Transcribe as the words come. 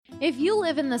If you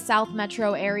live in the South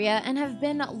Metro area and have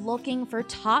been looking for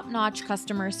top-notch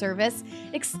customer service,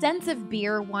 extensive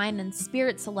beer, wine, and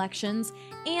spirit selections,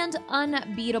 and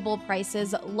unbeatable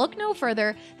prices, look no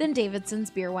further than Davidson's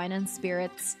Beer, Wine, and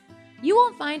Spirits. You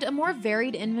won't find a more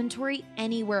varied inventory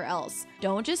anywhere else.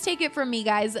 Don't just take it from me,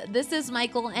 guys. This is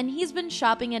Michael, and he's been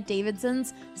shopping at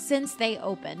Davidson's since they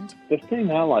opened. The thing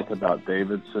I like about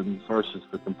Davidson's versus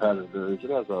the competitor is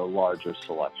it has a larger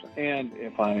selection. And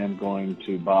if I am going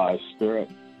to buy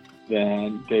spirit,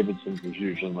 then Davidson's is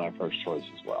usually my first choice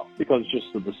as well, because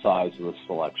just of the size of the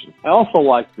selection. I also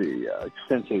like the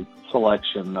extensive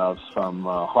selection of some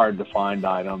hard-to-find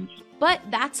items. But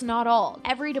that's not all.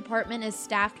 Every department is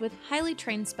staffed with highly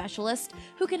trained specialists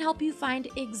who can help you find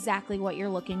exactly what you're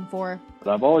looking for.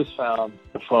 But I've always found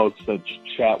the folks that you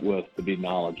chat with to be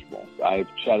knowledgeable. I've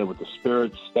chatted with the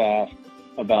spirits staff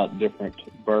about different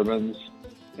bourbons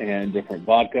and different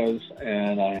vodkas,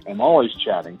 and I am always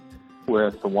chatting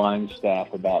with the wine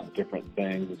staff about different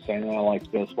things and saying, I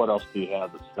like this, what else do you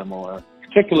have that's similar?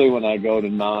 Particularly when I go to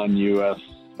non-U.S.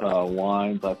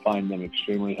 wines, I find them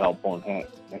extremely helpful in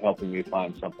helping me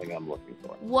find something I'm looking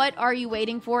for. What are you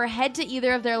waiting for? Head to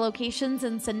either of their locations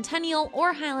in Centennial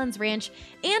or Highlands Ranch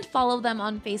and follow them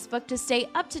on Facebook to stay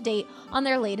up to date on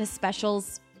their latest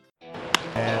specials.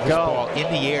 And this ball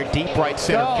in the air, deep right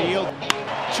center field.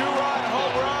 Two-run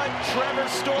home run, Trevor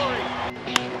Story.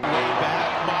 Way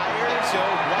back, Myers,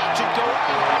 watch it go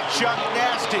out. Chuck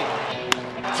Nasty.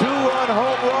 Two-run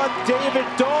home run,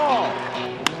 David Dahl.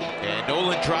 And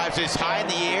Nolan drives this high in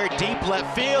the air, deep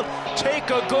left field.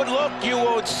 Take a good look, you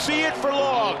won't see it for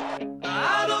long.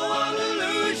 I don't want to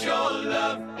lose your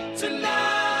love tonight.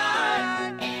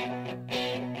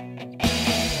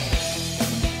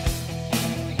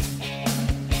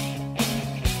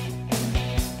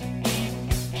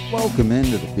 Welcome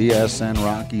into the BSN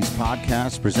Rockies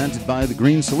podcast presented by The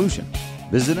Green Solution.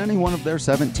 Visit any one of their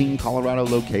 17 Colorado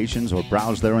locations or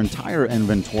browse their entire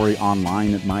inventory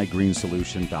online at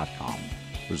mygreensolution.com.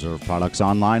 Reserve products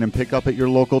online and pick up at your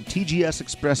local TGS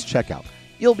Express checkout.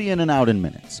 You'll be in and out in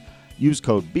minutes. Use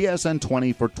code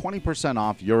BSN20 for 20%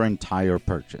 off your entire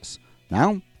purchase.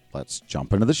 Now, let's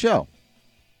jump into the show.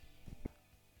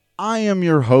 I am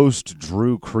your host,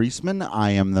 Drew Kreisman.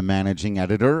 I am the managing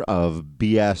editor of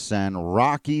BSN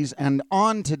Rockies, and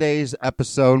on today's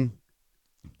episode,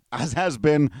 as has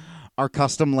been our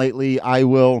custom lately, I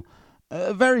will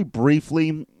very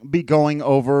briefly be going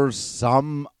over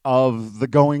some of the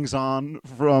goings-on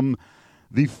from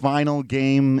the final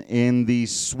game in the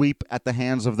sweep at the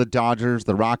hands of the Dodgers.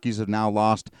 The Rockies have now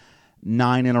lost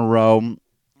 9 in a row.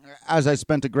 As I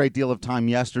spent a great deal of time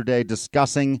yesterday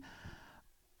discussing,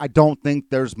 I don't think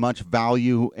there's much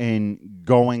value in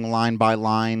going line by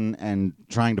line and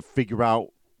trying to figure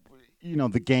out,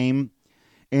 the game.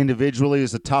 Individually,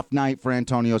 is a tough night for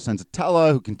Antonio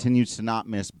Senzatella, who continues to not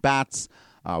miss bats.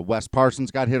 Wes Parsons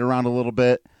got hit around a little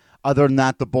bit. Other than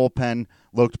that, the bullpen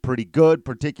looked pretty good,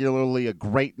 particularly a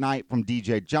great night from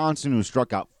DJ Johnson, who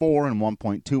struck out 4 in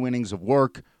 1.2 innings of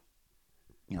work.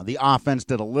 The offense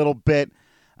did a little bit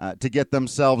to get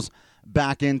themselves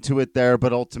back into it there,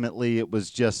 but ultimately it was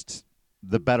just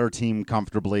the better team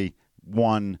comfortably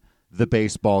won the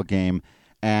baseball game.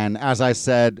 And as I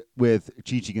said, with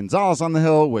Chichi Gonzalez on the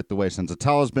hill, with the way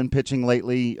Senzatella's been pitching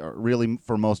lately, or really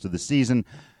for most of the season,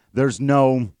 there's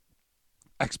no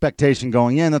expectation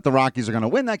going in that the Rockies are going to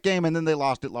win that game, and then they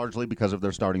lost it largely because of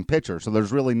their starting pitcher. So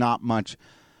there's really not much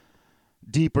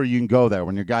deeper you can go there.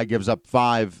 When your guy gives up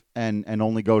 5 and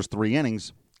only goes 3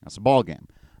 innings, that's a ball game.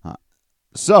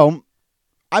 So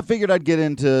I figured I'd get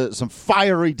into some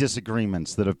fiery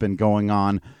disagreements that have been going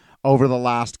on over the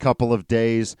last couple of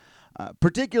days.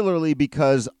 Particularly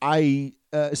because I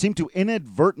seem to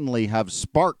inadvertently have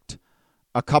sparked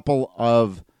a couple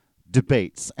of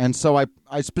debates. And so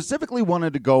I specifically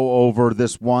wanted to go over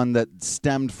this one that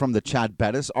stemmed from the Chad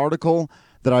Bettis article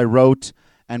that I wrote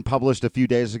and published a few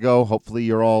days ago. Hopefully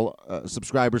you're all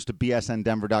subscribers to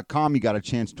bsndenver.com. You got a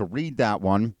chance to read that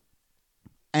one.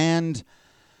 And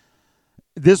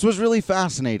this was really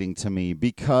fascinating to me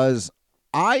because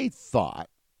I thought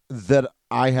that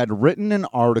I had written an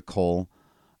article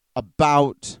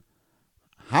about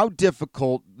how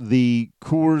difficult the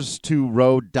Coors to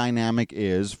road dynamic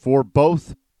is for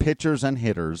both pitchers and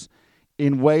hitters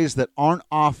in ways that aren't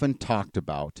often talked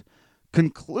about,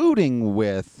 concluding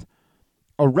with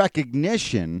a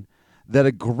recognition that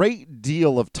a great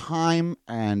deal of time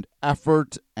and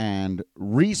effort and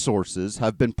resources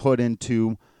have been put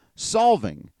into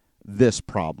solving this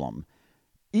problem.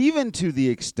 Even to the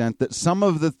extent that some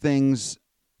of the things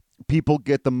people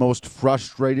get the most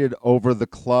frustrated over the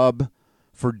club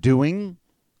for doing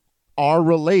are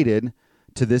related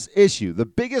to this issue. The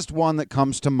biggest one that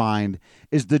comes to mind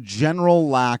is the general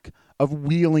lack of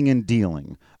wheeling and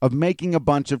dealing, of making a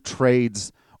bunch of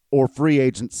trades or free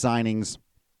agent signings,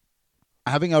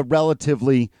 having a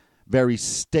relatively very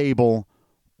stable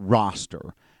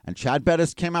roster. And Chad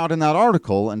Bettis came out in that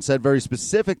article and said very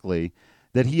specifically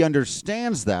that he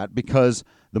understands that because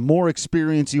the more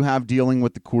experience you have dealing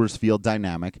with the Coors Field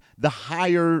dynamic, the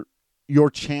higher your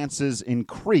chances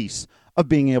increase of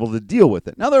being able to deal with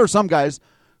it. Now, there are some guys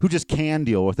who just can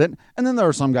deal with it, and then there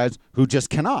are some guys who just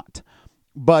cannot.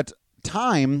 But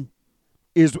time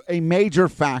is a major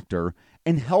factor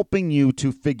in helping you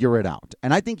to figure it out.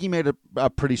 And I think he made a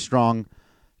pretty strong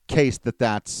case that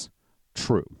that's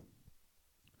true.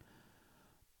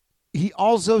 He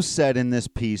also said in this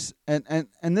piece, and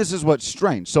this is what's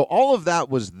strange. So all of that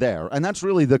was there, and that's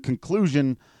really the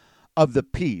conclusion of the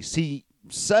piece. He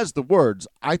says the words,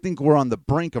 I think we're on the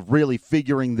brink of really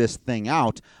figuring this thing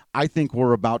out. I think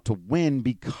we're about to win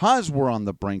because we're on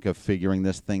the brink of figuring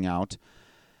this thing out.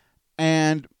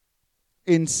 And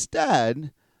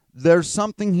instead, there's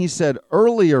something he said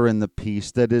earlier in the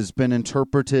piece that has been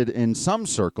interpreted in some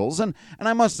circles. And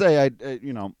I must say,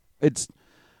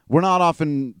 we're not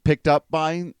often picked up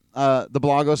by the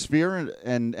blogosphere,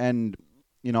 and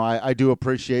I do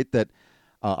appreciate that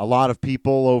a lot of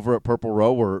people over at Purple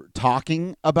Row were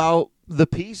talking about the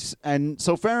piece, and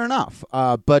so fair enough.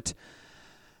 But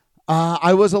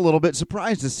I was a little bit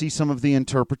surprised to see some of the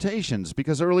interpretations,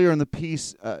 because earlier in the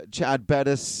piece, Chad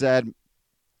Bettis said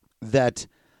that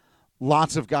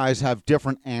lots of guys have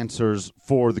different answers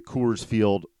for the Coors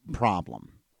Field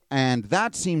problem. And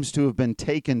that seems to have been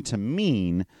taken to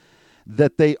mean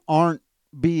that they aren't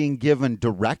being given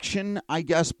direction, I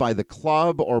guess, by the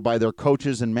club or by their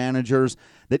coaches and managers,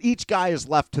 that each guy is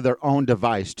left to their own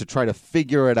device to try to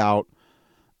figure it out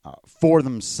for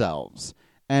themselves.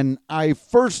 And I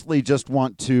firstly just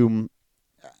want to,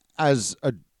 as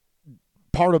a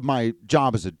part of my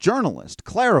job as a journalist,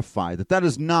 clarify that that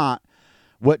is not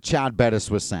what Chad Bettis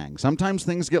was saying. Sometimes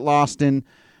things get lost in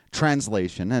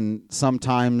translation, and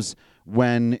sometimes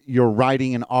when you're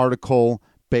writing an article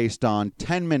based on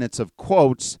 10 minutes of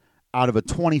quotes out of a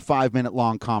 25-minute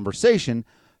long conversation,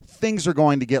 things are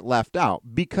going to get left out,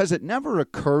 because it never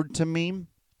occurred to me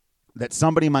that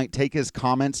somebody might take his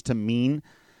comments to mean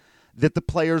that the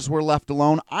players were left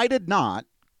alone. I did not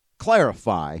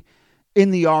clarify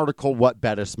in the article what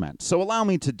Bettis meant, so allow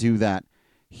me to do that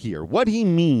here. What he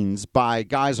means by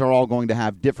guys are all going to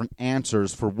have different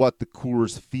answers for what the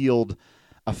Coors Field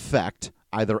effect,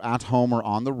 either at home or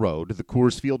on the road, the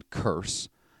Coors Field curse,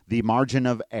 the margin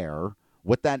of error,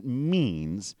 what that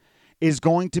means is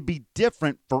going to be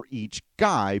different for each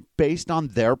guy based on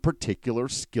their particular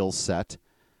skill set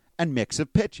and mix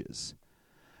of pitches.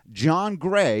 John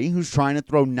Gray, who's trying to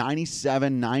throw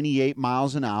 97, 98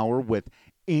 miles an hour with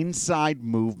inside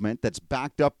movement that's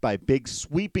backed up by big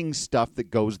sweeping stuff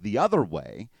that goes the other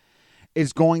way,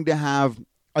 is going to have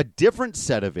a different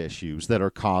set of issues that are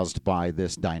caused by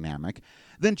this dynamic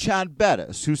than Chad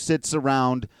Bettis, who sits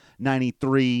around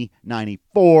 93,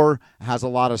 94, has a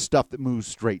lot of stuff that moves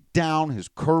straight down. His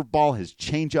curveball, his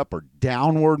changeup are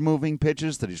downward moving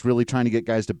pitches that he's really trying to get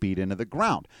guys to beat into the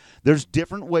ground. There's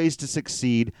different ways to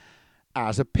succeed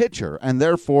as a pitcher, and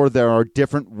therefore there are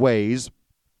different ways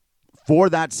for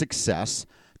that success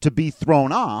to be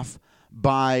thrown off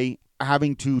by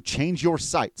having to change your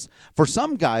sights. For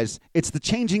some guys, it's the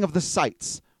changing of the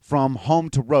sights from home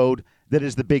to road that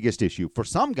is the biggest issue. For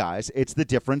some guys, it's the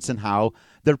difference in how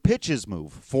their pitches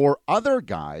move. For other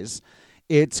guys,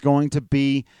 it's going to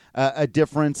be a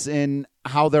difference in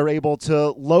how they're able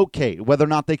to locate, whether or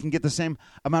not they can get the same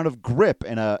amount of grip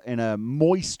in a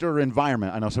moister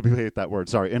environment. I know some people hate that word.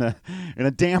 Sorry, in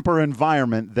a damper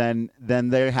environment than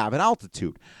they have at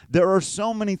altitude. There are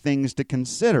so many things to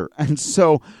consider, and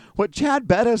so what Chad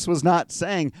Bettis was not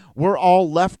saying, we're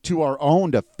all left to our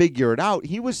own to figure it out.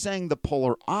 He was saying the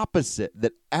polar opposite,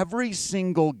 that every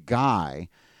single guy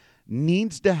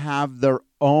needs to have their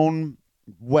own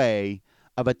way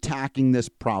of attacking this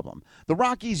problem. The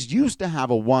Rockies used to have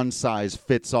a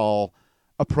one-size-fits-all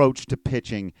approach to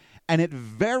pitching, and it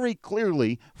very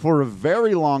clearly, for a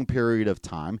very long period of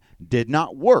time, did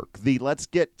not work. The let's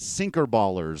get sinker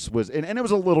ballers was, and it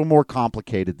was a little more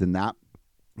complicated than that,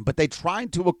 but they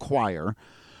tried to acquire,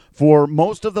 for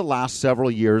most of the last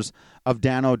several years of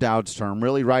Dan O'Dowd's term,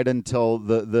 really right until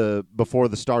the before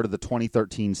the start of the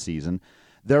 2013 season,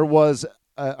 there was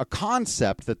a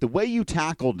concept that the way you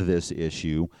tackled this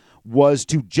issue was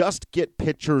to just get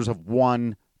pitchers of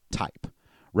one type,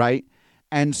 right?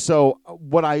 And so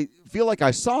what I feel like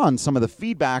I saw in some of the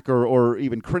feedback or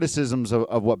even criticisms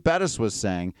of what Bettis was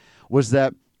saying was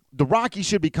that the Rockies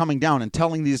should be coming down and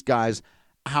telling these guys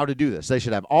how to do this. They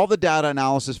should have all the data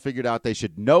analysis figured out. They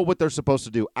should know what they're supposed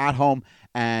to do at home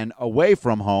and away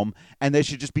from home, and they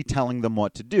should just be telling them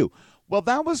what to do. Well,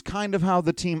 that was kind of how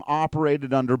the team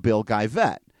operated under Bill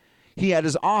Geivett. He had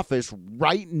his office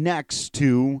right next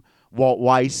to Walt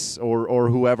Weiss or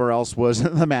whoever else was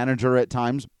the manager at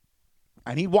times,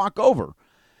 and he'd walk over,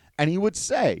 and he would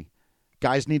say,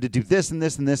 guys need to do this and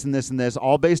this and this and this and this,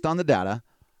 all based on the data,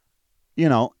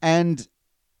 and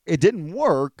it didn't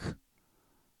work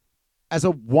as a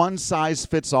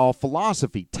one-size-fits-all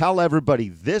philosophy. Tell everybody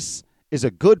this is a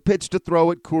good pitch to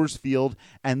throw at Coors Field,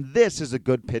 and this is a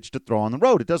good pitch to throw on the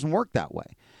road. It doesn't work that way.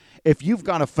 If you've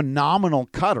got a phenomenal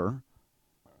cutter,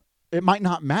 it might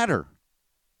not matter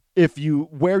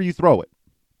where you throw it.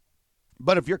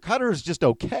 But if your cutter is just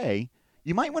okay,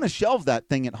 you might want to shelve that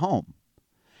thing at home.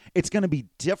 It's going to be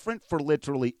different for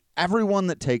literally everyone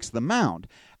that takes the mound.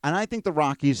 And I think the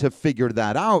Rockies have figured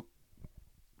that out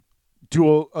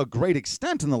to a great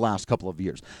extent in the last couple of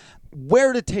years.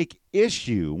 Where to take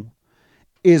issue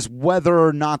is whether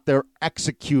or not they're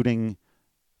executing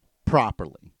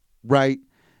properly, right?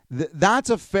 That's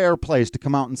a fair place to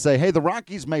come out and say, hey, the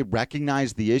Rockies may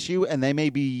recognize the issue and they may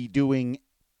be doing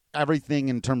everything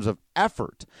in terms of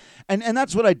effort. And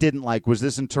that's what I didn't like, was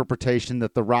this interpretation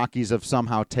that the Rockies have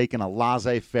somehow taken a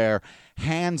laissez-faire,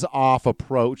 hands-off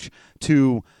approach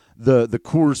to the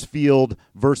Coors Field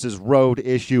versus road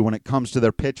issue when it comes to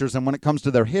their pitchers and when it comes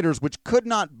to their hitters, which could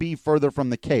not be further from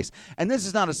the case. And this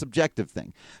is not a subjective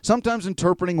thing. Sometimes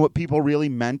interpreting what people really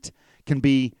meant can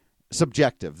be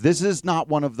subjective. This is not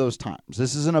one of those times.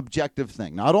 This is an objective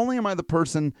thing. Not only am I the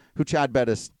person who Chad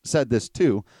Bettis said this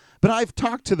to, but I've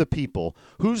talked to the people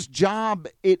whose job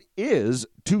it is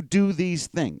to do these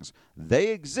things. They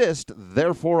exist,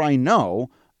 therefore I know,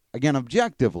 again,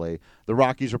 objectively, the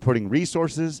Rockies are putting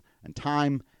resources and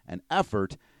time and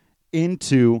effort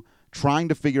into trying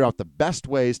to figure out the best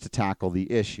ways to tackle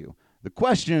the issue. The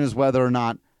question is whether or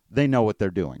not they know what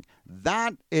they're doing.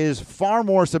 That is far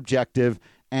more subjective,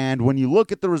 and when you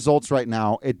look at the results right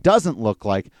now, it doesn't look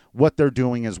like what they're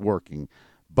doing is working.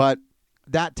 But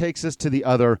that takes us to the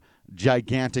other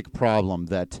gigantic problem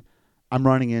that I'm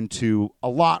running into a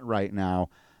lot right now,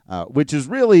 which is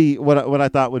really what I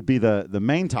thought would be the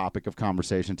main topic of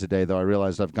conversation today, though I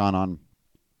realized I've gone on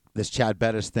this Chad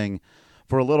Bettis thing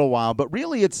for a little while. But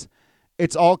really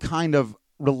it's all kind of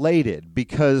related,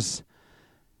 because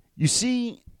you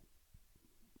see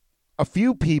a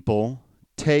few people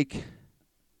take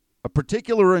a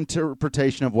particular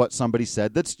interpretation of what somebody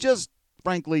said that's just,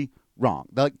 frankly, wrong.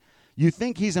 Like, you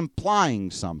think he's implying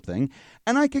something,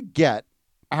 and I could get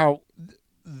how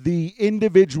the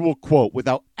individual quote,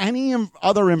 without any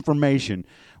other information,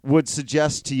 would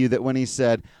suggest to you that when he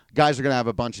said, guys are going to have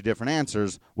a bunch of different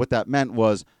answers, what that meant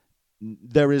was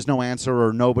there is no answer,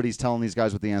 or nobody's telling these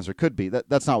guys what the answer could be.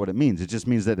 That's not what it means. It just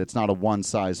means that it's not a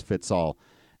one-size-fits-all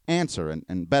answer.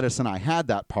 And Bettis and I had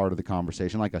that part of the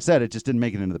conversation. Like I said, it just didn't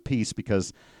make it into the piece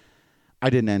because I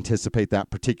didn't anticipate that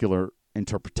particular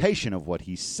interpretation of what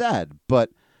he said.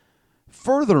 But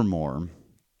furthermore,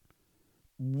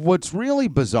 what's really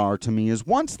bizarre to me is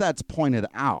once that's pointed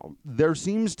out, there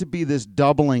seems to be this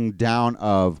doubling down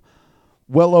of,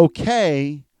 well,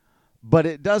 okay, but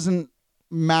it doesn't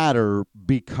matter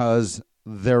because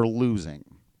they're losing.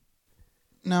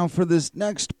 Now, for this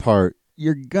next part,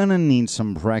 you're going to need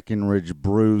some Breckenridge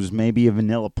brews, maybe a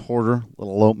vanilla porter, a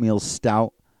little oatmeal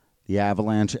stout, the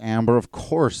Avalanche Amber, of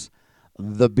course,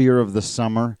 the beer of the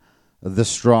summer, the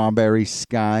Strawberry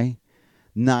Sky.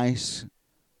 Nice,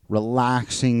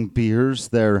 relaxing beers.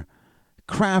 They're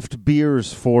craft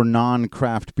beers for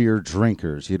non-craft beer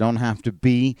drinkers. You don't have to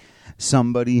be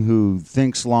somebody who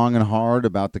thinks long and hard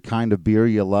about the kind of beer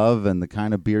you love and the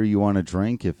kind of beer you want to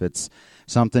drink. If it's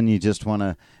something you just want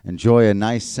to enjoy a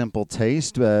nice, simple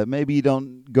taste, maybe you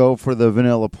don't go for the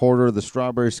vanilla porter or the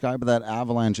Strawberry Sky, but that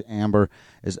Avalanche Amber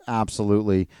is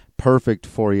absolutely perfect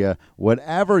for you.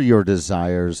 Whatever your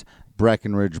desires,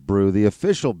 Breckenridge Brew, the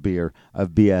official beer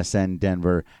of BSN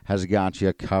Denver, has got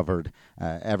you covered.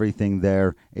 Everything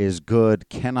there is good.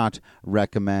 Cannot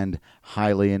recommend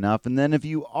highly enough. And then if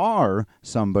you are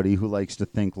somebody who likes to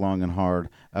think long and hard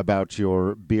about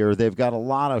your beer, they've got a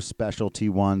lot of specialty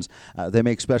ones. They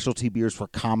make specialty beers for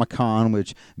Comic-Con,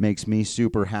 which makes me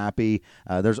super happy.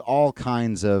 There's all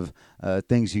kinds of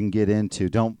things you can get into.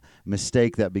 Don't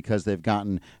mistake that because they've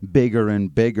gotten bigger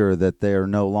and bigger that they're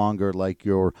no longer like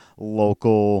your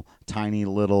local tiny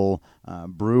little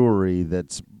brewery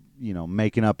that's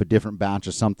making up a different batch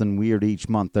of something weird each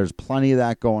month. There's plenty of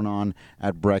that going on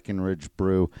at Breckenridge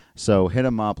Brew. So hit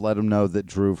them up. Let them know that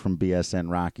Drew from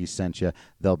BSN Rockies sent you.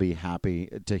 They'll be happy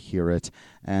to hear it.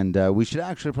 And we should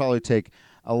actually probably take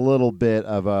a little bit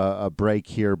of a break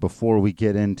here before we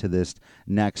get into this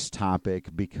next topic,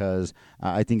 because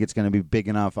I think it's going to be big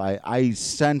enough. I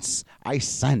sense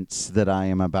that I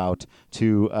am about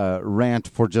to rant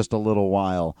for just a little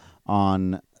while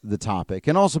on the topic,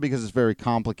 and also because it's very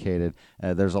complicated.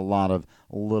 There's a lot of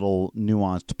little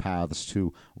nuanced paths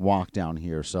to walk down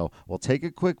here. So we'll take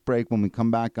a quick break. When we come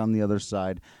back on the other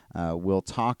side, we'll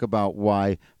talk about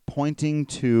why pointing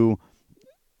to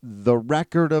the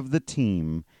record of the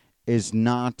team is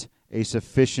not a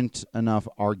sufficient enough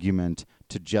argument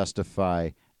to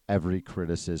justify every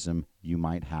criticism you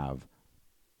might have.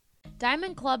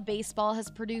 Diamond Club Baseball has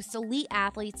produced elite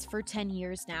athletes for 10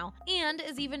 years now and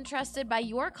is even trusted by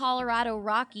your Colorado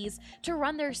Rockies to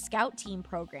run their scout team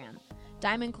program.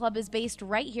 Diamond Club is based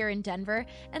right here in Denver,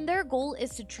 and their goal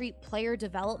is to treat player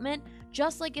development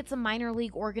just like it's a minor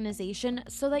league organization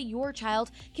so that your child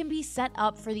can be set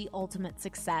up for the ultimate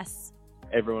success.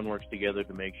 Everyone works together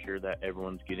to make sure that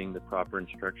everyone's getting the proper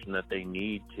instruction that they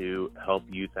need to help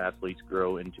youth athletes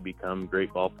grow and to become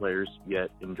great ball players,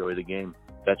 yet enjoy the game.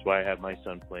 That's why I have my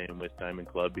son playing with Diamond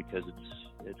Club, because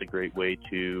it's a great way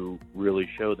to really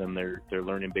show them they're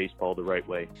learning baseball the right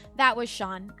way. That was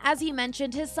Sean. As he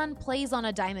mentioned, his son plays on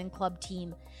a Diamond Club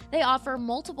team. They offer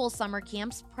multiple summer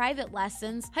camps, private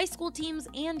lessons, high school teams,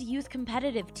 and youth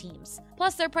competitive teams.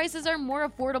 Plus, their prices are more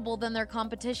affordable than their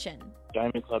competition.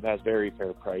 Diamond Club has very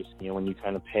fair price. When you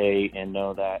kind of pay and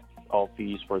know that all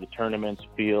fees for the tournaments,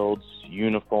 fields,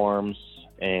 uniforms,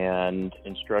 and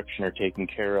instruction are taken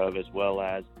care of, as well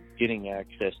as getting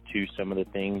access to some of the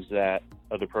things that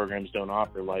other programs don't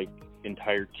offer, like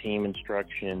entire team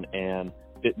instruction and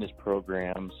fitness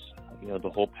programs,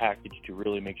 the whole package to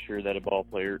really make sure that a ball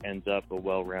player ends up a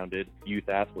well-rounded youth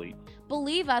athlete.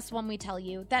 Believe us when we tell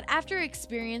you that after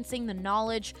experiencing the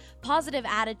knowledge, positive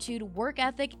attitude, work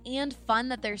ethic, and fun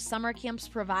that their summer camps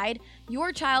provide,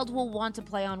 your child will want to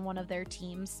play on one of their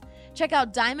teams. Check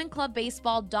out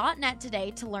diamondclubbaseball.net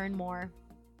today to learn more.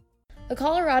 The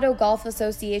Colorado Golf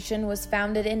Association was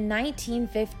founded in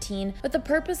 1915 with the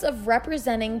purpose of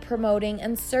representing, promoting,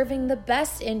 and serving the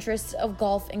best interests of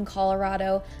golf in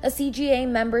Colorado. A CGA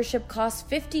membership costs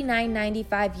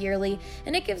 $59.95 yearly,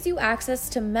 and it gives you access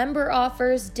to member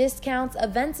offers, discounts,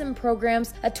 events and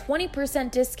programs, a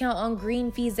 20% discount on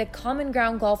green fees at Common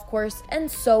Ground Golf Course,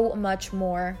 and so much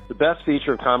more. The best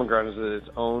feature of Common Ground is that it's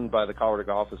owned by the Colorado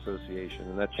Golf Association,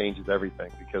 and that changes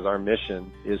everything, because our mission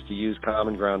is to use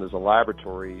Common Ground as a laboratory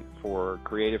for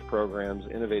creative programs,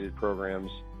 innovative programs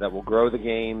that will grow the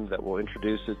game, that will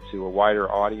introduce it to a wider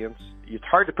audience. It's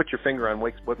hard to put your finger on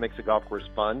what makes a golf course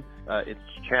fun. It's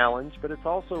a challenge, but it's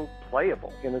also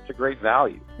playable, and it's a great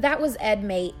value. That was Ed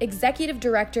Mate, Executive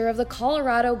Director of the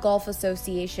Colorado Golf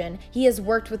Association. He has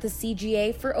worked with the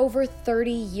CGA for over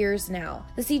 30 years now.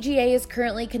 The CGA is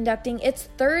currently conducting its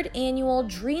third annual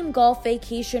Dream Golf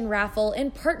Vacation Raffle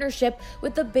in partnership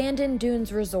with the Bandon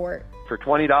Dunes Resort. For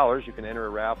 $20, you can enter a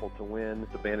raffle to win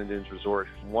the Bandon Dunes Resort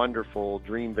wonderful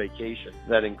dream vacation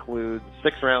that includes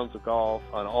 6 rounds of golf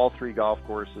on all 3 golf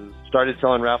courses. Started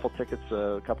selling raffle tickets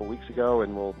a couple weeks ago,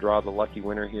 and we'll draw the lucky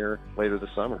winner here later this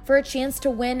summer. For a chance to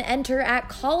win, enter at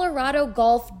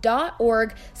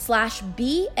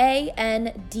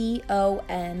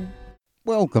coloradogolf.org/BANDON.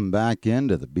 Welcome back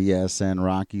into the BSN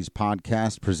Rockies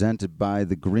podcast presented by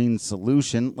The Green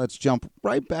Solution. Let's jump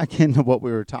right back into what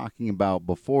we were talking about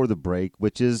before the break,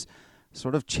 which is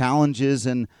sort of challenges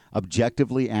and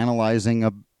objectively analyzing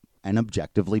an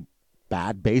objectively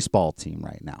bad baseball team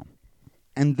right now.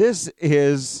 And this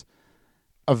is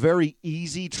a very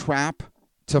easy trap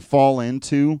to fall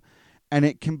into, and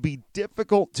it can be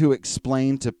difficult to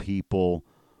explain to people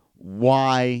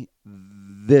why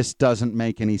this doesn't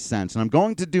make any sense. And I'm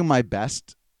going to do my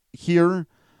best here,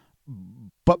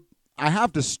 but I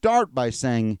have to start by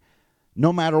saying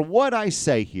no matter what I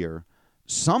say here,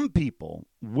 some people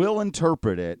will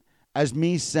interpret it as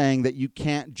me saying that you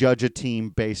can't judge a team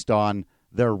based on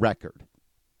their record.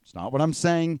 It's not what I'm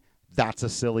saying. That's a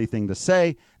silly thing to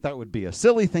say. That would be a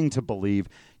silly thing to believe.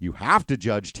 You have to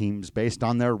judge teams based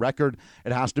on their record.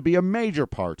 It has to be a major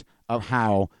part of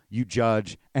how you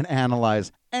judge and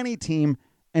analyze any team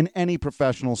in any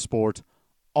professional sport,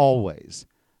 always.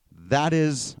 That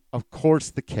is, of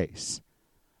course, the case.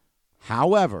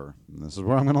 However, and this is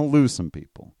where I'm going to lose some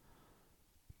people,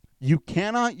 you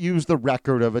cannot use the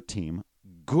record of a team,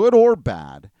 good or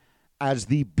bad, as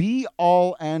the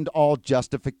be-all, end-all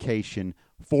justification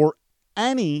for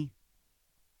any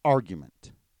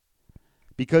argument.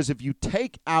 Because if you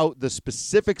take out the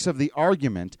specifics of the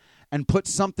argument and put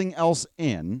something else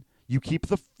in, you keep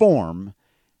the form,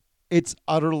 it's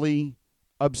utterly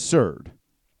absurd.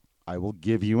 I will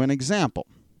give you an example.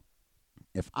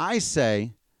 If I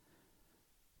say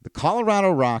the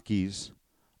Colorado Rockies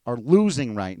are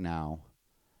losing right now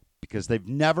because they've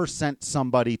never sent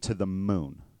somebody to the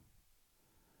moon,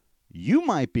 you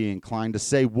might be inclined to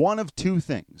say one of two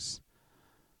things.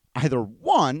 Either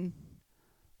one,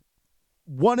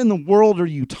 what in the world are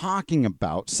you talking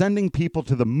about? Sending people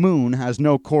to the moon has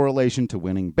no correlation to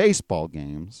winning baseball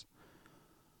games.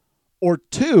 Or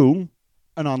two,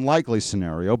 an unlikely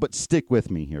scenario, but stick with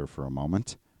me here for a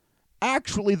moment.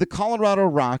 Actually, the Colorado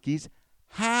Rockies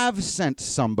have sent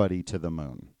somebody to the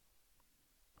moon.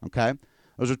 Okay?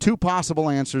 Those are two possible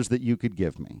answers that you could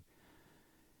give me.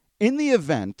 In the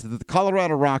event that the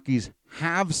Colorado Rockies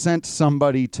have sent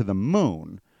somebody to the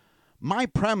moon, my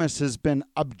premise has been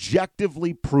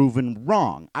objectively proven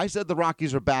wrong. I said the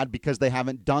Rockies are bad because they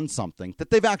haven't done something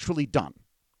that they've actually done.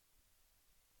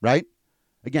 Right?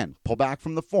 Again, pull back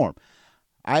from the form.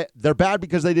 They're bad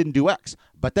because they didn't do X,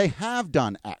 but they have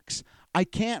done X. I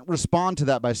can't respond to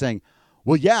that by saying,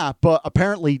 well, yeah, but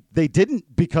apparently they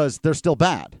didn't because they're still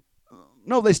bad.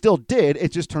 No, they still did.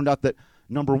 It just turned out that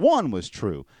number one was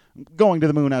true. Going to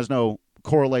the moon has no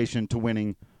correlation to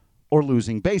winning or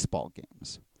losing baseball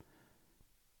games.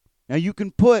 Now, you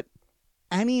can put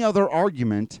any other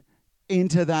argument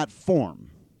into that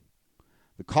form.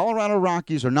 The Colorado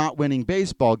Rockies are not winning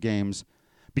baseball games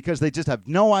because they just have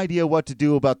no idea what to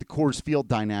do about the Coors Field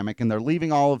dynamic, and they're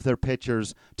leaving all of their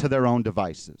pitchers to their own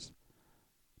devices.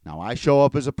 Now, I show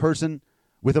up as a person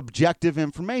with objective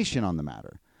information on the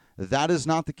matter. That is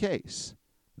not the case.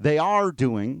 They are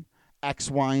doing X,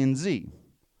 Y, and Z.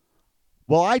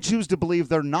 Well, I choose to believe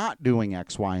they're not doing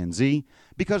X, Y, and Z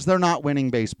because they're not winning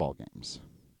baseball games.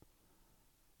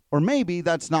 Or maybe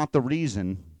that's not the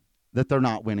reason that they're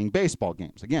not winning baseball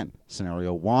games. Again,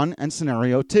 scenario 1 and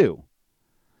scenario 2.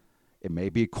 It may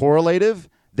be correlative.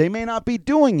 They may not be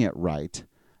doing it right,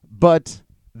 but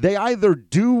they either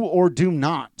do or do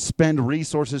not spend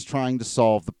resources trying to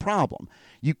solve the problem.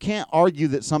 You can't argue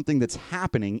that something that's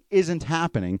happening isn't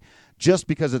happening just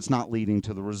because it's not leading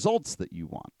to the results that you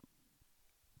want.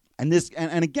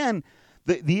 And again,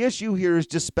 the issue here is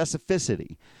just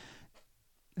specificity.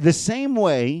 The same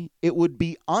way it would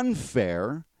be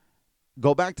unfair,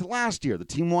 go back to last year. The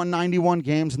team won 91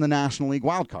 games in the National League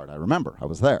wildcard. I remember. I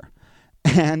was there.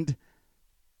 And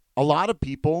a lot of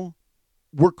people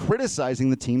were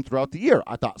criticizing the team throughout the year.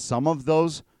 I thought some of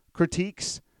those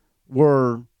critiques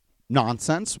were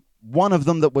nonsense. One of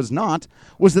them that was not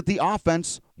was that the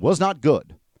offense was not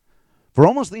good. For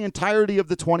almost the entirety of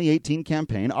the 2018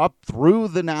 campaign, up through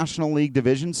the National League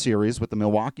Division Series with the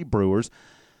Milwaukee Brewers,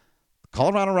 the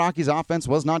Colorado Rockies offense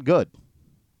was not good.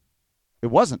 It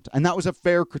wasn't. And that was a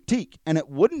fair critique. And it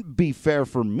wouldn't be fair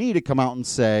for me to come out and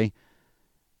say,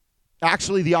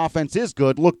 actually, the offense is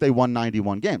good. Look, they won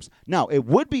 91 games. Now, it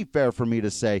would be fair for me to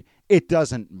say it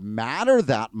doesn't matter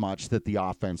that much that the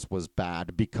offense was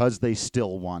bad because they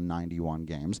still won 91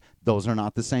 games. Those are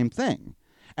not the same thing.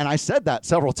 And I said that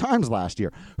several times last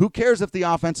year. Who cares if the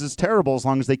offense is terrible as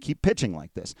long as they keep pitching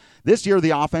like this? This year,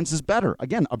 the offense is better.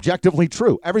 Again, objectively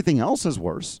true. Everything else is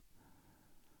worse.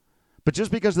 But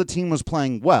just because the team was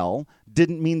playing well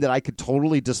didn't mean that I could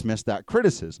totally dismiss that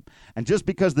criticism. And just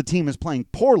because the team is playing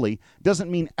poorly doesn't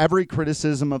mean every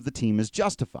criticism of the team is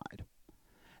justified.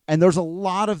 And there's a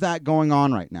lot of that going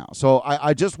on right now. So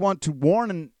I just want to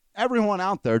warn everyone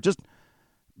out there, just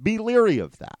be leery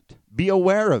of that. Be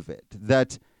aware of it,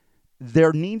 that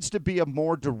there needs to be a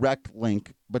more direct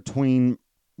link between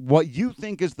what you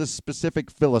think is the specific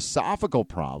philosophical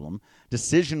problem,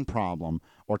 decision problem,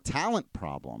 or talent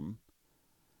problem,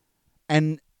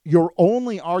 and your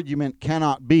only argument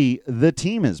cannot be the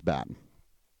team is bad.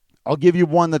 I'll give you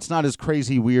one that's not as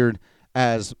crazy weird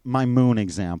as my moon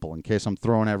example in case I'm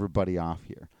throwing everybody off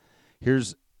here.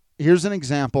 Here's an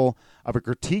example of a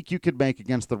critique you could make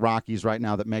against the Rockies right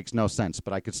now that makes no sense,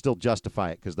 but I could still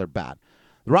justify it because they're bad.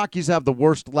 The Rockies have the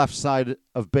worst left side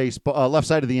of baseball, left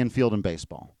side of the infield in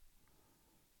baseball.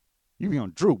 You're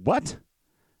going, Drew, what?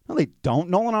 No, they don't.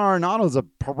 Nolan Arenado is a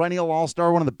perennial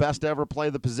all-star, one of the best to ever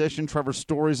play the position. Trevor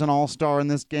Story's an all-star in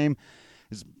this game.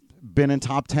 He's been in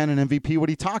top 10 and MVP. What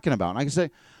are you talking about? And I can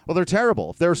say, well, they're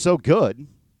terrible. If they're so good,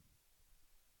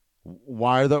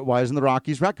 why isn't the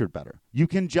Rockies' record better? You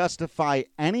can justify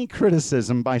any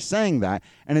criticism by saying that,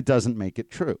 and it doesn't make it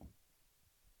true.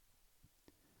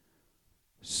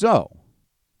 So,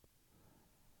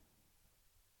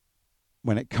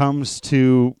 when it comes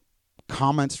to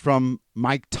comments from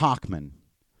Mike Tauchman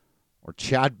or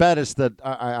Chad Bettis that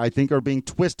I think are being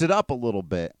twisted up a little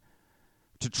bit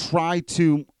to try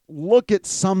to look at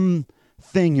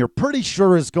something you're pretty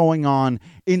sure is going on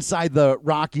inside the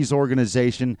Rockies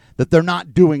organization that they're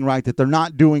not doing right, that they're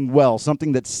not doing well,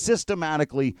 something that's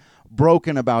systematically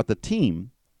broken about the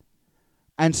team,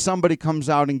 and somebody comes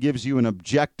out and gives you an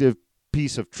objective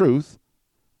piece of truth.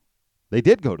 They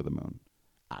did go to the moon.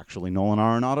 Actually, Nolan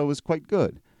Arenado is quite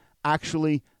good.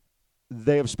 Actually,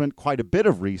 they have spent quite a bit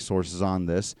of resources on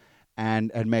this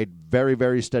and made very,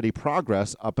 very steady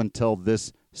progress up until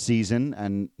this season,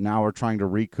 and now are trying to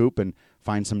recoup and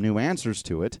find some new answers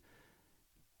to it.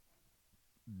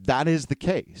 That is the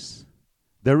case.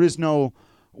 There is no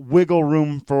wiggle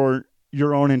room for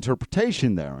your own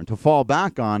interpretation there, and to fall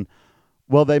back on,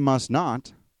 well, they must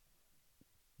not,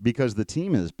 because the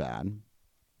team is bad,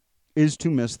 is to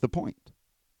miss the point.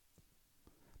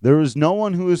 There is no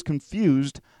one who is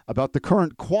confused about the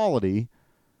current quality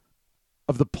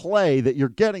of the play that you're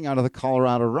getting out of the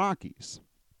Colorado Rockies.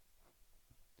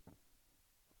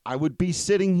 I would be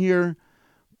sitting here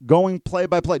going play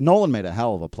by play. Nolan made a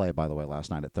hell of a play, by the way,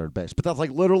 last night at third base, but that's like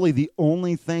literally the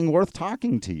only thing worth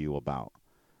talking to you about.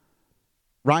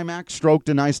 Rymack stroked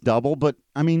a nice double, but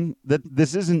I mean,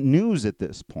 this isn't news at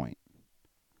this point.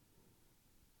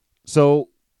 So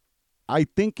I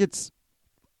think it's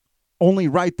only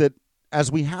right that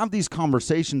as we have these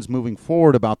conversations moving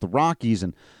forward about the Rockies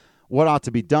and what ought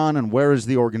to be done and where is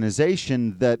the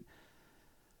organization, that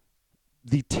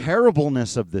the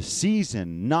terribleness of the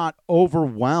season not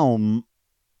overwhelm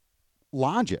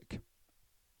logic.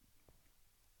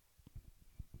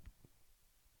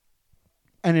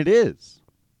 And it is.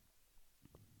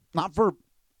 Not for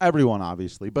everyone,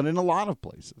 obviously, but in a lot of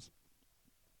places.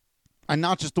 And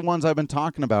not just the ones I've been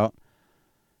talking about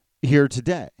here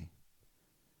today.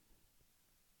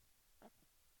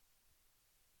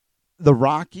 The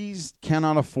Rockies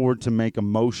cannot afford to make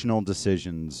emotional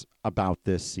decisions about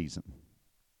this season.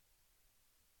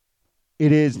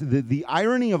 It is the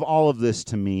irony of all of this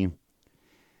to me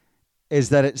is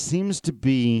that it seems to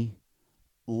be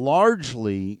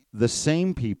largely the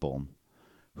same people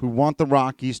who want the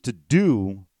Rockies to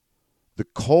do the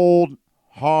cold,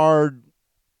 hard,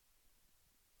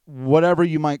 whatever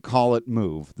you might call it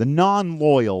move, the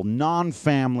non-loyal,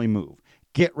 non-family move.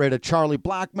 Get rid of Charlie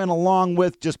Blackmon along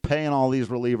with just paying all these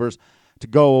relievers to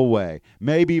go away.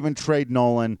 Maybe even trade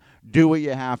Nolan, do what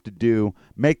you have to do,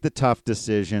 make the tough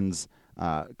decisions,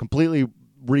 completely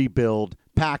rebuild,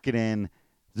 pack it in.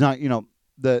 Not,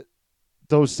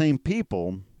 those same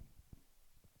people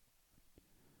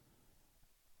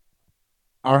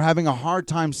are having a hard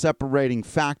time separating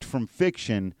fact from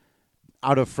fiction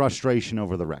out of frustration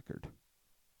over the record.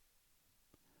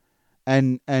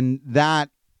 And that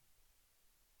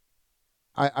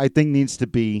I think needs to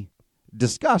be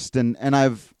discussed. And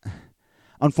I've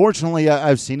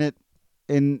seen it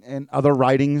in other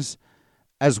writings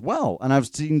as well. And I've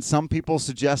seen some people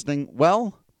suggesting,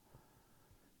 well,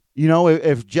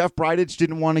 if Jeff Bridich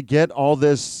didn't want to get all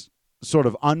this sort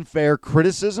of unfair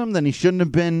criticism, then he shouldn't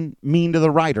have been mean to the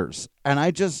writers. And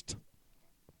I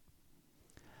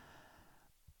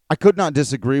could not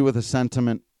disagree with the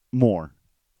sentiment more.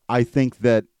 I think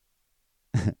that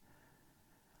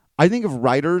if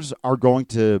writers are going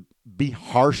to be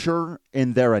harsher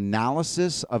in their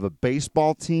analysis of a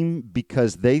baseball team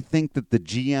because they think that the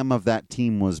GM of that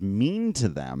team was mean to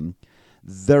them,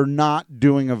 they're not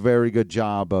doing a very good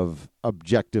job of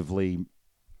objectively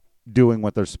doing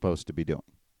what they're supposed to be doing.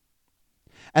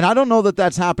 And I don't know that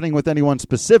that's happening with anyone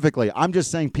specifically. I'm just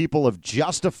saying people have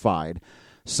justified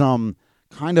some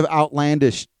kind of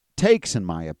outlandish takes, in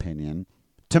my opinion,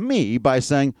 to me by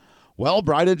saying, well,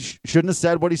 Bridich shouldn't have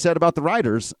said what he said about the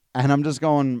writers. And I'm just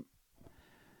going,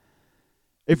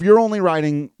 if you're only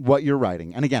writing what you're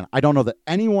writing, and again, I don't know that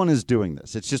anyone is doing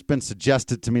this. It's just been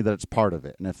suggested to me that it's part of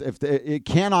it. And if it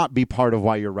cannot be part of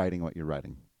why you're writing what you're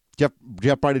writing. Jeff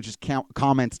Bridich's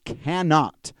comments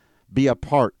cannot be a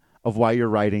part of why you're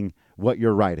writing what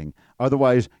you're writing.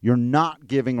 Otherwise, you're not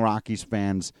giving Rockies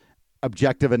fans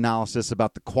objective analysis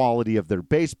about the quality of their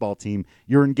baseball team.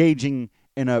 You're engaging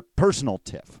in a personal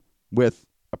tiff with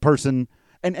a person,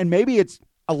 and maybe it's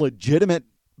a legitimate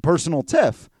personal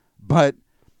tiff, but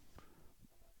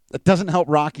it doesn't help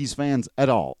Rockies fans at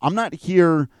all. I'm not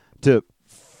here to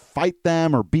fight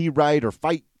them or be right or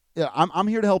fight. I'm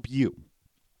here to help you.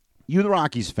 You, the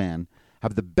Rockies fan,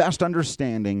 have the best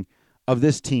understanding of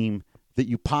this team that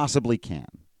you possibly can.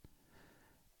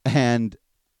 And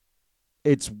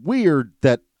it's weird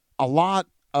that a lot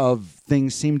of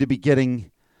things seem to be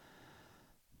getting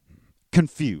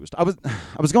confused. I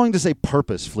was going to say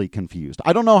purposefully confused.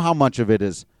 I don't know how much of it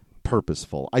is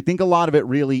purposeful. I think a lot of it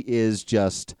really is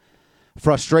just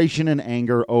frustration and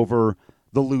anger over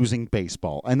the losing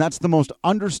baseball. And that's the most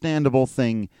understandable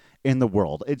thing in the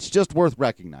world. It's just worth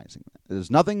recognizing.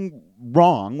 There's nothing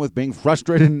wrong with being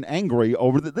frustrated and angry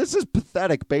over that. This is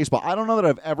pathetic baseball. I don't know that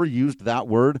I've ever used that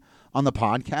word on the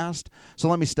podcast. So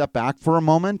let me step back for a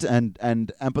moment and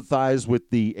empathize with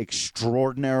the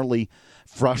extraordinarily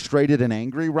frustrated and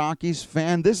angry Rockies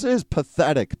fan. This is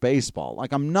pathetic baseball.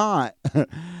 Like, I'm not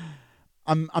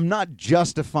I'm not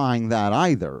justifying that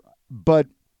either. But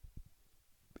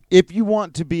if you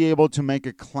want to be able to make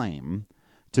a claim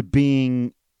to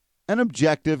being an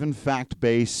objective and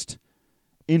fact-based,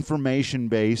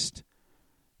 information-based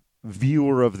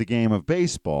viewer of the game of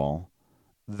baseball,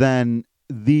 then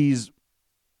these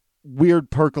weird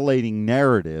percolating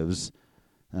narratives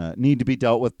need to be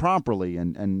dealt with properly.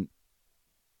 And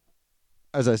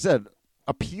as I said,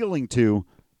 appealing to,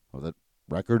 well, the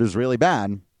record is really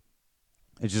bad,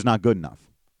 it's just not good enough.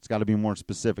 It's got to be more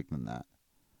specific than that.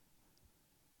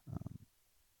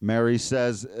 Mary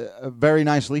says very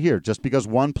nicely here, just because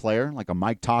one player, like a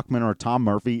Mike Tauchman or a Tom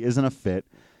Murphy, isn't a fit,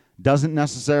 doesn't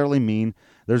necessarily mean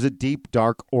there's a deep,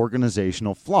 dark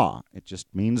organizational flaw. It just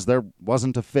means there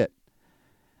wasn't a fit.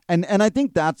 And I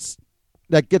think that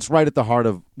gets right at the heart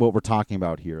of what we're talking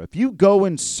about here. If you go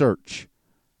and search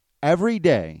every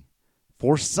day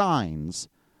for signs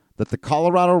that the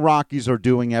Colorado Rockies are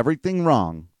doing everything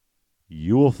wrong,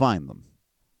 you will find them.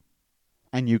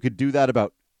 And you could do that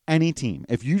about any team.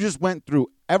 If you just went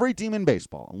through every team in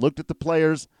baseball and looked at the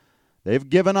players they've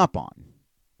given up on,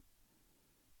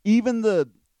 even the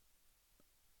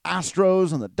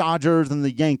Astros and the Dodgers and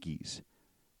the Yankees,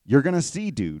 you're going to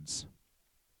see dudes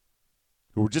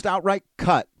who were just outright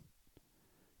cut,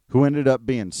 who ended up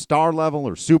being star level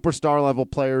or superstar level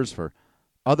players for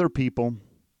other people.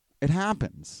 It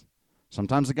happens.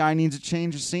 Sometimes a guy needs a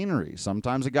change of scenery.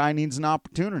 Sometimes a guy needs an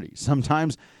opportunity.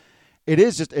 Sometimes it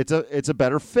is just it's a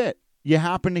better fit. You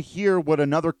happen to hear what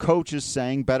another coach is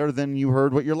saying better than you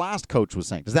heard what your last coach was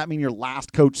saying. Does that mean your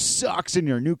last coach sucks and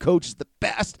your new coach is the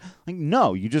best? Like,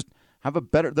 no, you just have a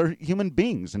better, they're human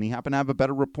beings, and you happen to have a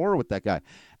better rapport with that guy.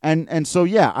 And so,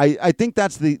 yeah, I think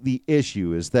that's the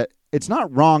issue, is that it's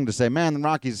not wrong to say, man, the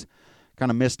Rockies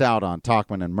kind of missed out on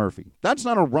Tauchman and Murphy. That's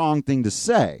not a wrong thing to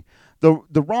say. The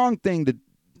wrong thing,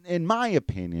 in my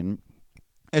opinion,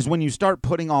 is when you start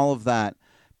putting all of that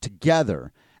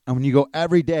together, and when you go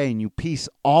every day and you piece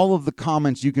all of the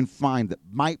comments you can find that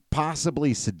might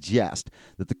possibly suggest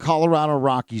that the Colorado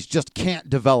Rockies just can't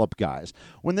develop guys,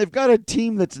 when they've got a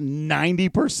team that's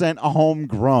 90%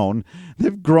 homegrown,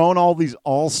 they've grown all these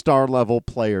all-star level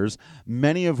players,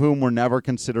 many of whom were never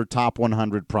considered top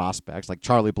 100 prospects, like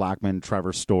Charlie Blackmon,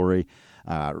 Trevor Story.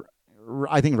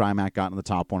 I think Rymack got in the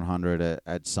top 100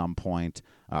 at some point.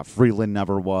 Freeland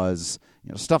never was.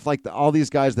 Stuff like that. All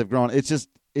these guys they've grown. It's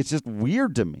just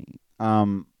weird to me.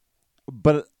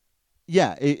 But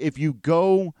yeah, if you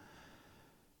go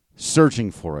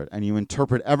searching for it and you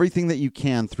interpret everything that you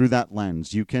can through that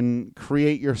lens, you can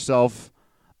create yourself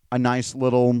a nice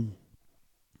little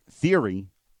theory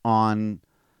on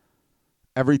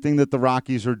everything that the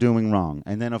Rockies are doing wrong.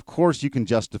 And then, of course, you can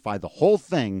justify the whole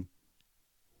thing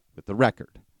with the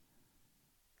record.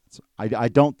 So I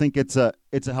don't think it's a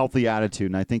healthy attitude,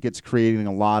 and I think it's creating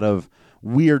a lot of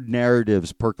weird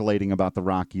narratives percolating about the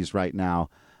Rockies right now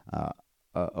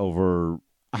over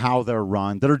how they're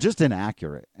run that are just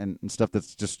inaccurate and stuff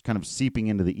that's just kind of seeping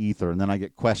into the ether. And then I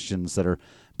get questions that are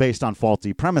based on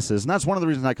faulty premises. And that's one of the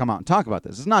reasons I come out and talk about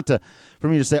this. It's not for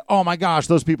me to say, oh my gosh,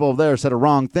 those people over there said a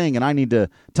wrong thing and I need to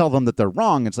tell them that they're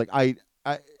wrong. It's like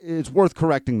it's worth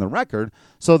correcting the record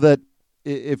so that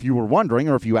if you were wondering,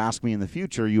 or if you ask me in the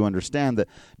future, you understand that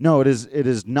no, it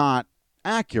is not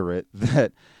accurate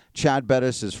that Chad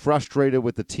Bettis is frustrated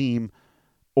with the team,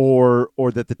 or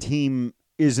that the team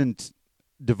isn't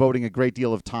devoting a great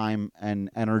deal of time and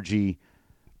energy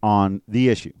on the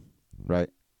issue, right?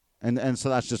 And so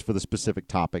that's just for the specific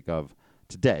topic of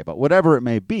today. But whatever it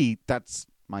may be, that's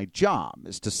my job,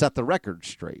 is to set the record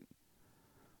straight.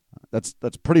 That's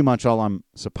pretty much all I'm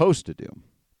supposed to do.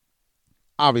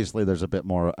 Obviously, there's a bit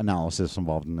more analysis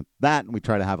involved in that, and we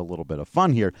try to have a little bit of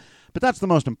fun here. But that's the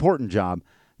most important job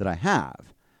that I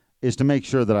have, is to make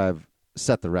sure that I've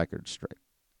set the record straight.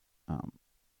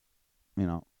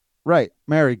 Right,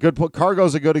 Mary, good point.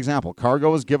 Cargo's a good example. Cargo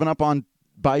was given up on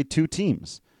by two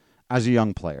teams as a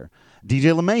young player.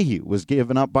 DJ LeMahieu was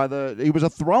given up he was a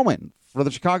throw-in for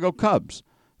the Chicago Cubs.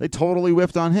 They totally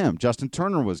whiffed on him. Justin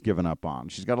Turner was given up on.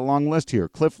 She's got a long list here.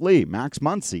 Cliff Lee, Max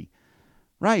Muncy.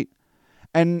 Right.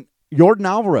 And Yordan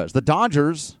Alvarez, the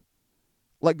Dodgers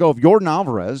let go of Yordan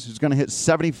Alvarez, who's going to hit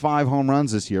 75 home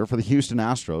runs this year for the Houston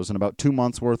Astros in about 2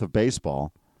 months' worth of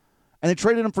baseball. And they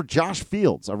traded him for Josh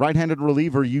Fields, a right-handed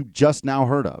reliever you just now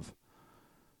heard of.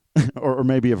 or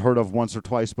maybe have heard of once or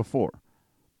twice before.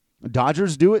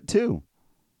 Dodgers do it too.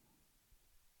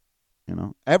 You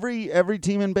know, every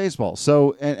team in baseball.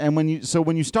 So when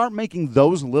you start making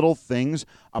those little things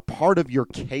a part of your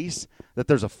case that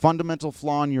there's a fundamental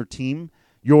flaw in your team,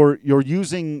 you're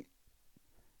using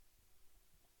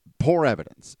poor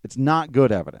evidence. It's not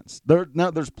good evidence.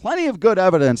 There's plenty of good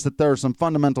evidence that there are some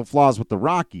fundamental flaws with the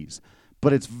Rockies,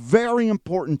 but it's very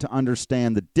important to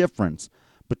understand the difference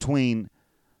between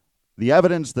the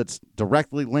evidence that's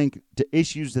directly linked to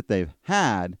issues that they've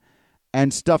had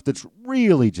and stuff that's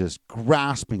really just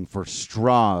grasping for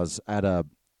straws at a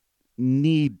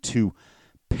need to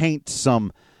paint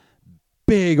some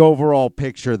big overall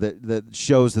picture that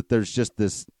shows that there's just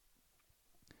this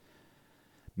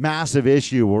massive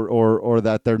issue or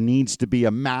that there needs to be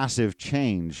a massive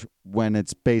change when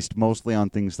it's based mostly on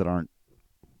things that aren't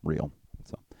real.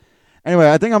 So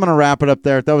anyway, I think I'm going to wrap it up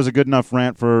there. That was a good enough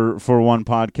rant for one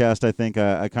podcast. I think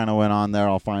I kind of went on there.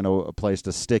 I'll find a place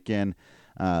to stick in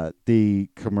the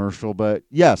commercial. But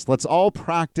yes, let's all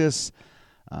practice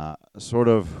sort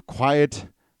of quiet,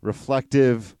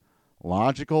 reflective,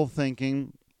 logical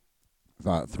thinking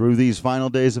through these final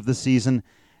days of the season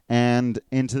and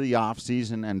into the off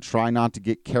season, and try not to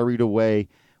get carried away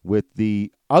with the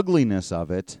ugliness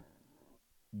of it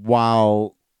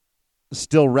while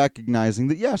still recognizing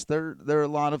that, yes, there are a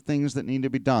lot of things that need to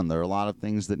be done. There are a lot of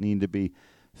things that need to be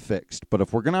fixed. But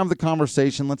if we're going to have the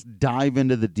conversation, let's dive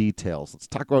into the details. Let's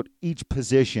talk about each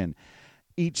position,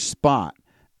 each spot,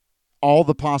 all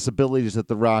the possibilities that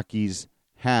the Rockies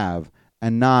have,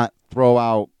 and not throw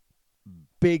out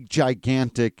big,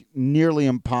 gigantic, nearly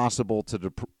impossible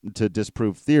to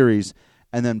disprove theories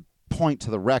and then point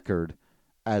to the record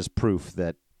as proof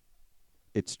that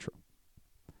it's true.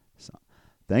 So,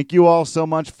 thank you all so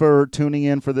much for tuning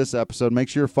in for this episode. Make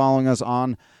sure you're following us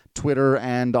on Twitter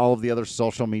and all of the other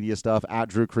social media stuff, at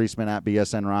Drew Creasman, at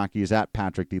BSN Rockies, at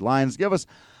Patrick D. Lyons. Give us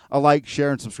a like,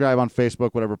 share, and subscribe on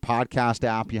Facebook, whatever podcast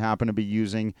app you happen to be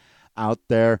using out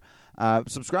there.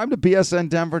 Subscribe to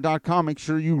bsndenver.com. Make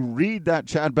sure you read that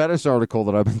Chad Bettis article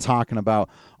that I've been talking about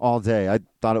all day. I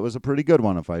thought it was a pretty good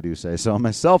one, if I do say so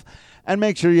myself. And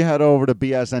make sure you head over to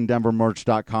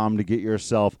bsndenvermerch.com to get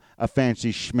yourself a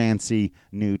fancy schmancy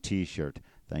new t-shirt.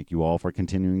 Thank you all for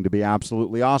continuing to be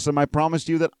absolutely awesome. I promise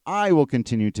you that I will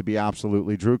continue to be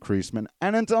absolutely Drew Creasman.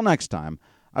 And until next time,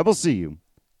 I will see you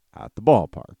at the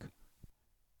ballpark.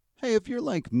 Hey, if you're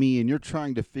like me and you're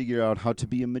trying to figure out how to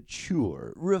be a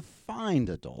mature, refined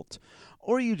adult,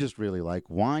 or you just really like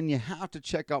wine, you have to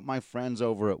check out my friends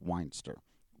over at Winester.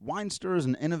 Winester is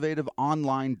an innovative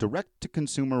online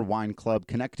direct-to-consumer wine club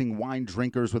connecting wine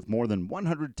drinkers with more than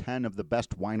 110 of the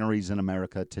best wineries in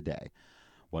America today.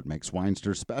 What makes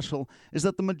Winester special is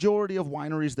that the majority of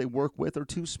wineries they work with are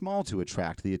too small to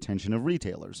attract the attention of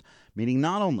retailers, meaning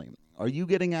not only are you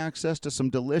getting access to some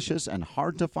delicious and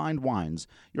hard-to-find wines,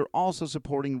 you're also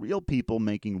supporting real people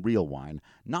making real wine,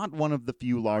 not one of the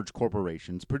few large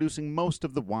corporations producing most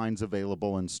of the wines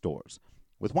available in stores.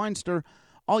 With Winester,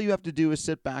 all you have to do is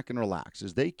sit back and relax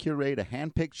as they curate a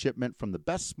hand-picked shipment from the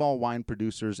best small wine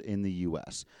producers in the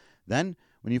U.S. Then,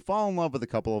 when you fall in love with a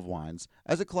couple of wines,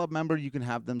 as a club member, you can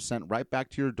have them sent right back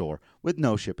to your door with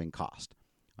no shipping cost.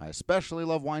 I especially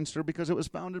love Winester because it was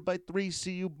founded by 3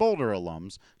 CU Boulder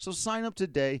alums, so sign up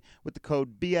today with the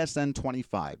code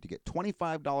BSN25 to get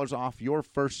 $25 off your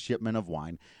first shipment of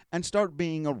wine and start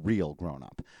being a real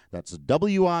grown-up. That's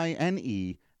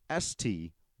WINESTYR.